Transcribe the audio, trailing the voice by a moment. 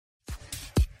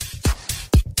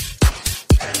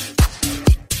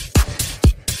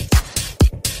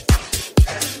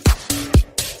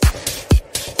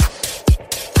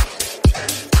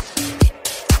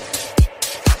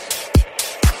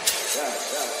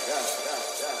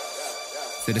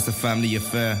Said it's a family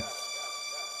affair.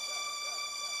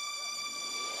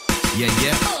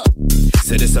 Yeah.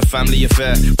 Said it's a family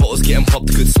affair. Bottles getting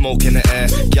popped, good smoke in the air.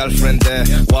 Girlfriend there,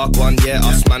 walk one, yeah.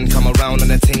 Us man come around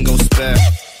and the ting go spare.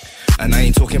 And I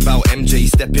ain't talking about MJ,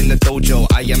 step in the dojo,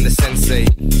 I am the sensei.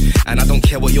 And I don't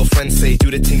care what your friends say, do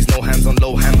the things, no hands on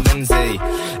low hand Wednesday.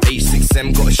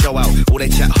 H6M got a show out, all they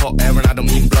chat hot air and I don't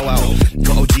mean blow out.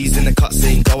 Got OGs in the cut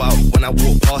saying go out, when I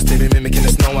walk past they been mimicking the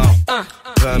snow out.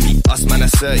 Permy, us man are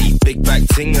 30, big bag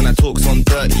ting and I talks on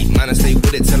dirty. Man I stay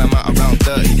with it till I'm out around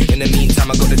 30. In the meantime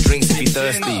I got the drinks if you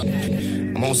thirsty.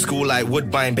 I'm old school like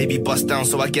Woodbine, baby bust down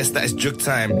so I guess that is jug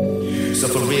time. So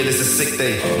for real it's a sick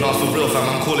day, not for real fam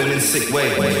I'm calling in sick way.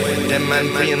 Them man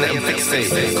praying let them fixate,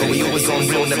 cause we always on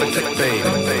real never clickbait.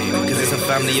 Cause it's a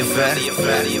family affair,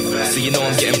 so you know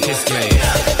I'm getting pissed mate.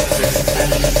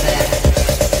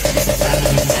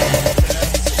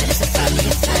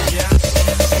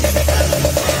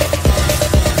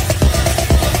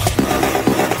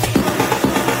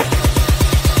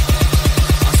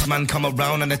 Us man come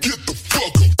around and they get the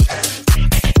fuck up.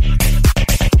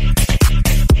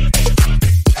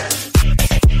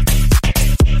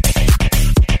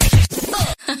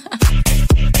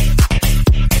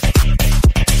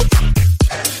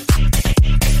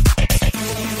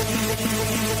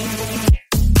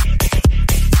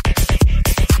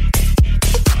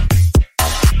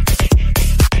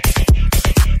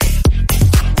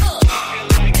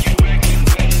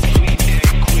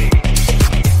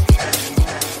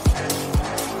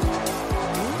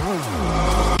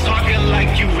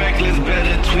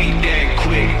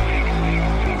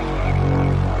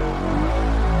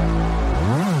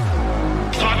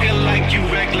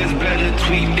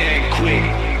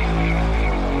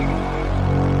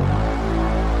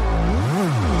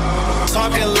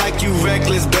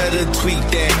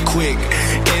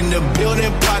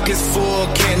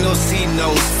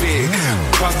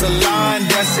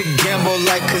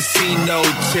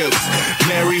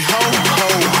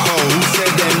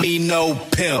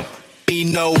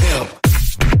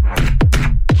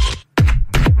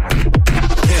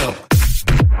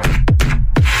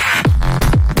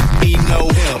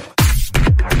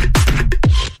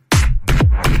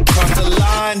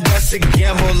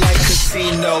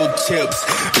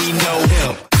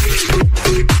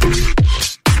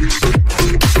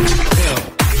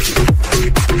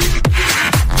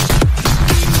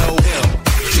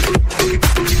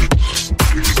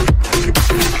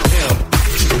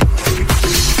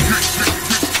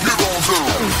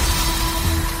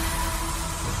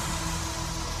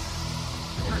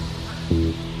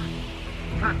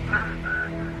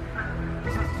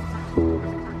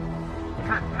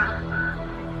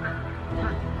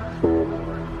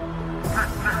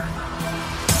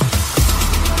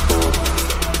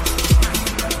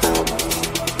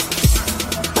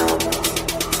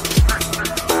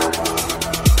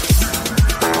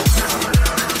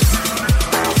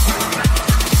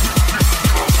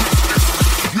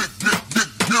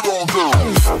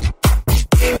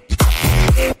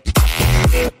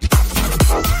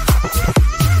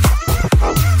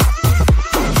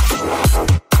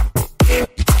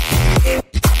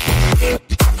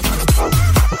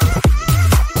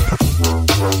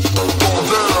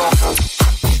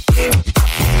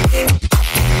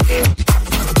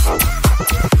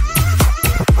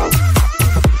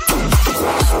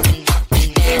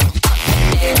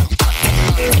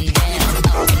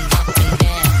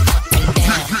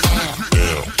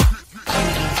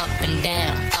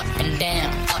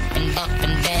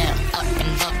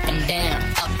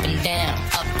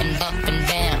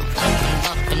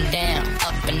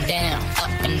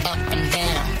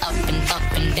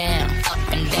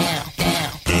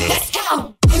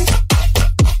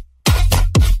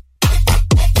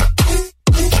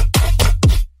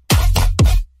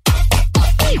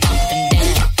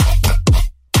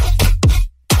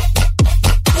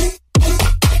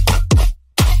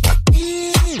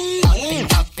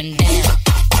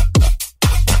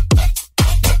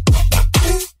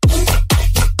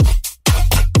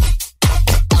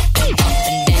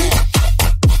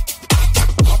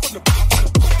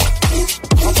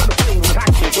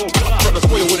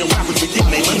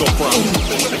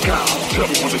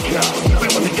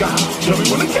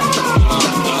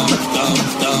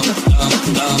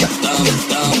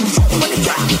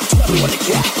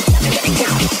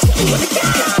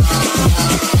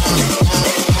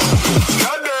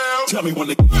 Tell me when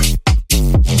the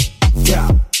yeah.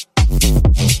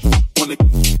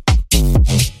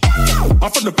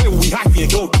 I'm from the bay where we hockey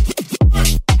and go.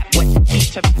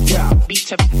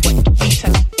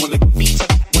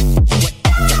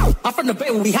 I'm from the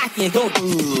bay where we hockey and go.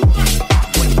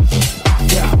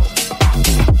 Yeah.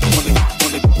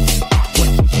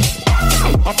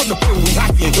 I'm from the Bay, we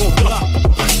happy and don't give up.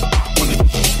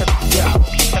 Yeah.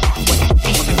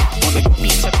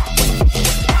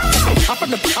 I'm from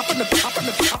the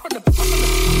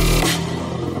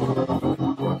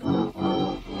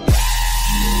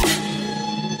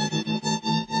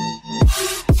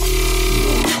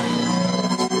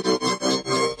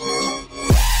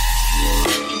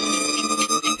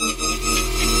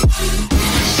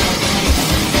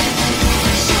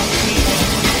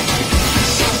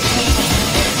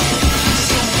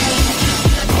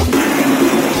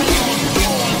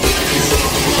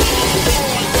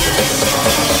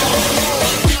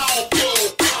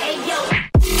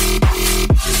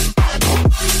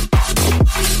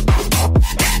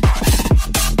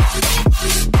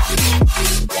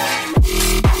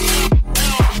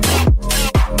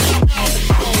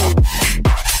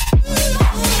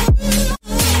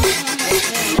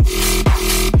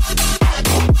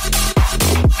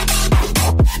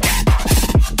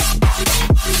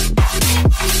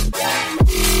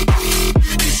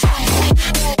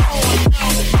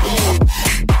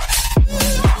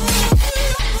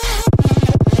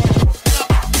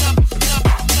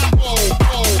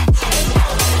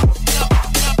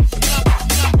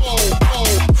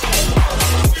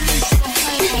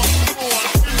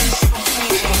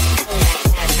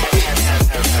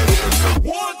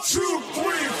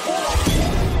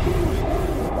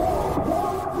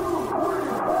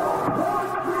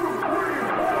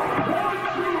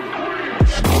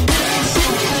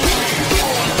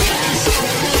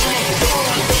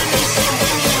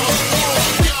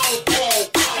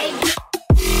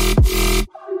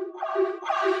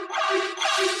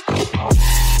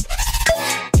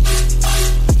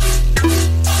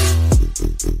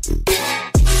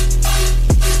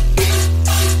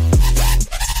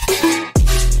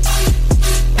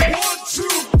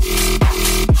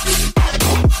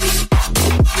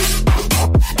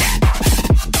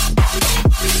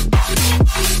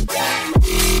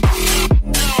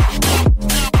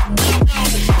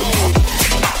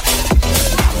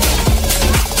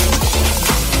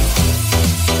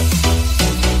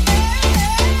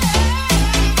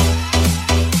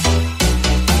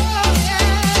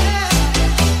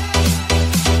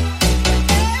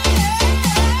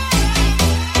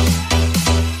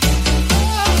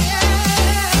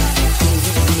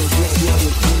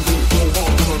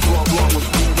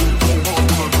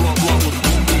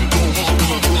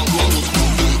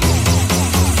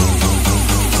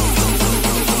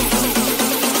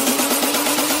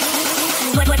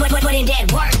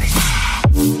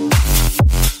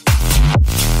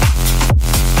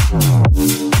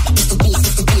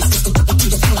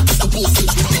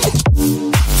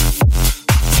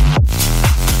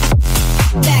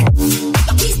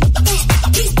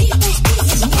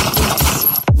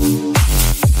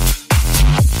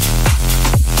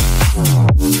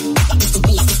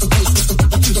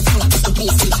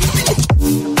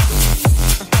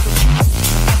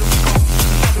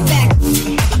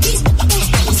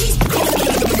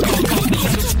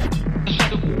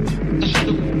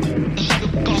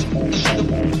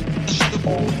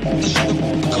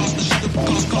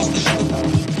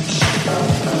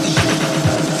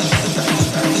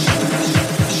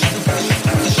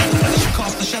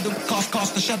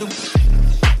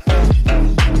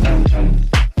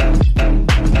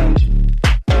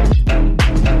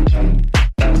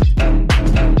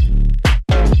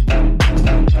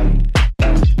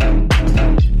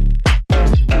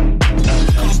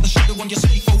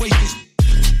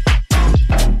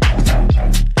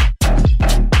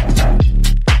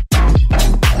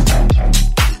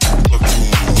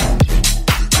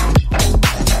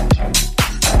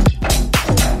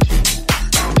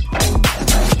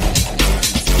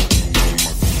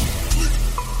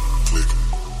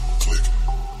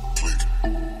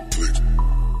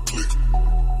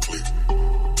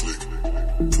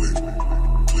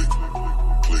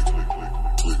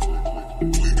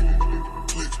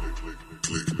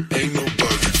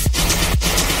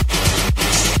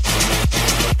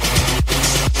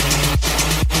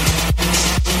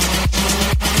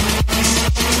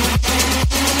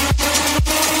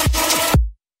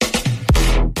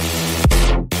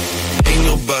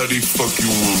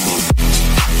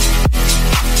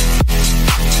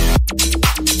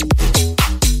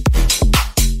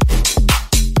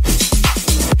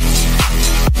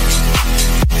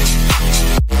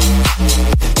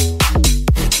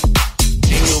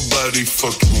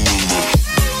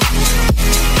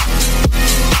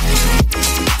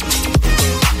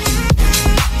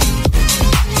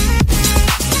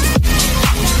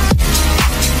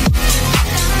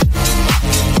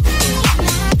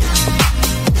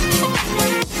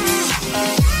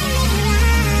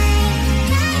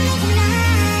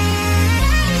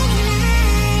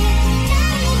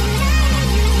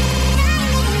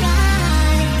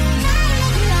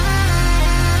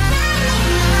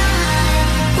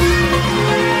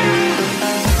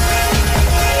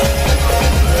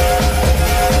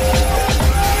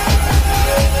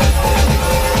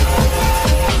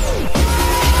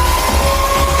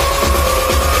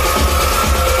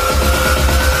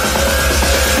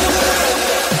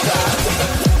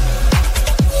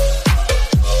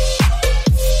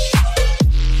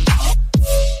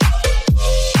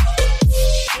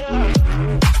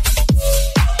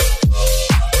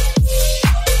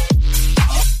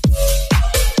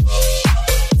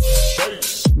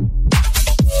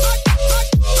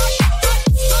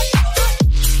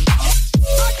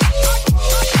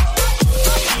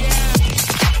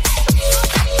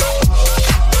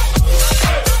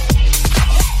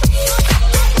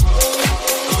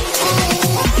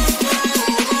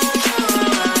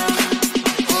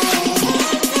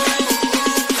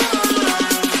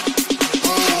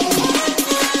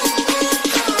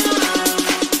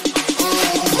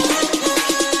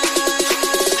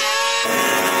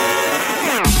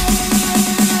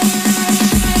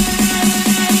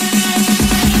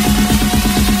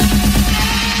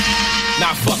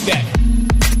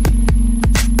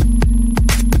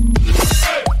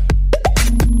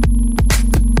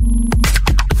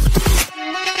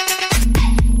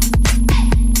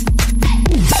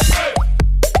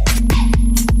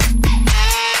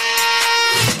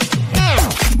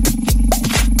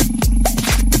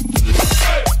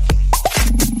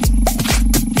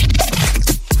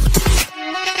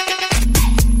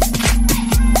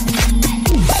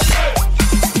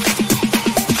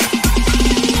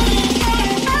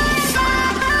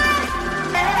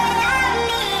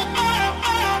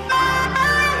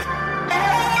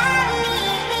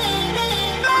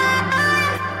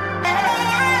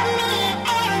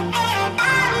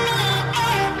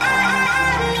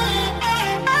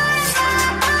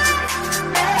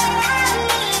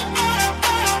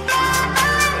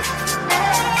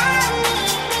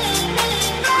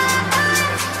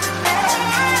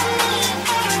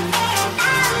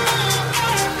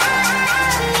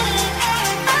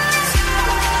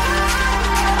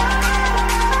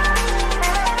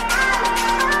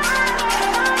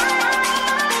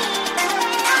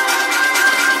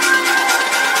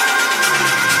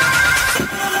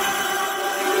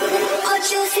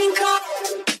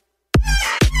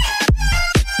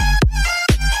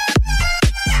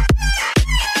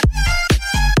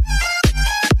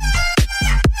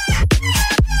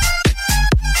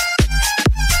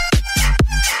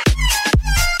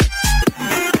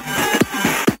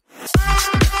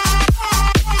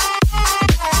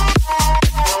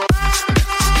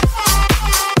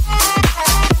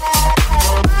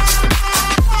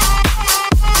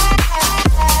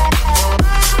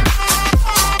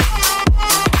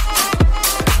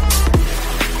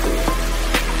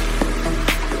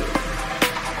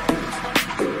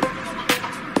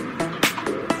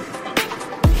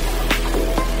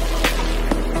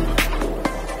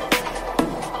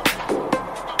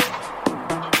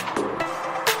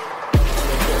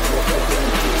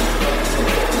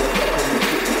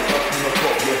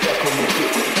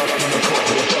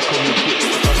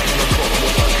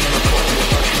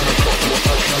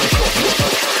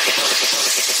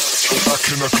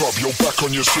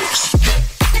on your six.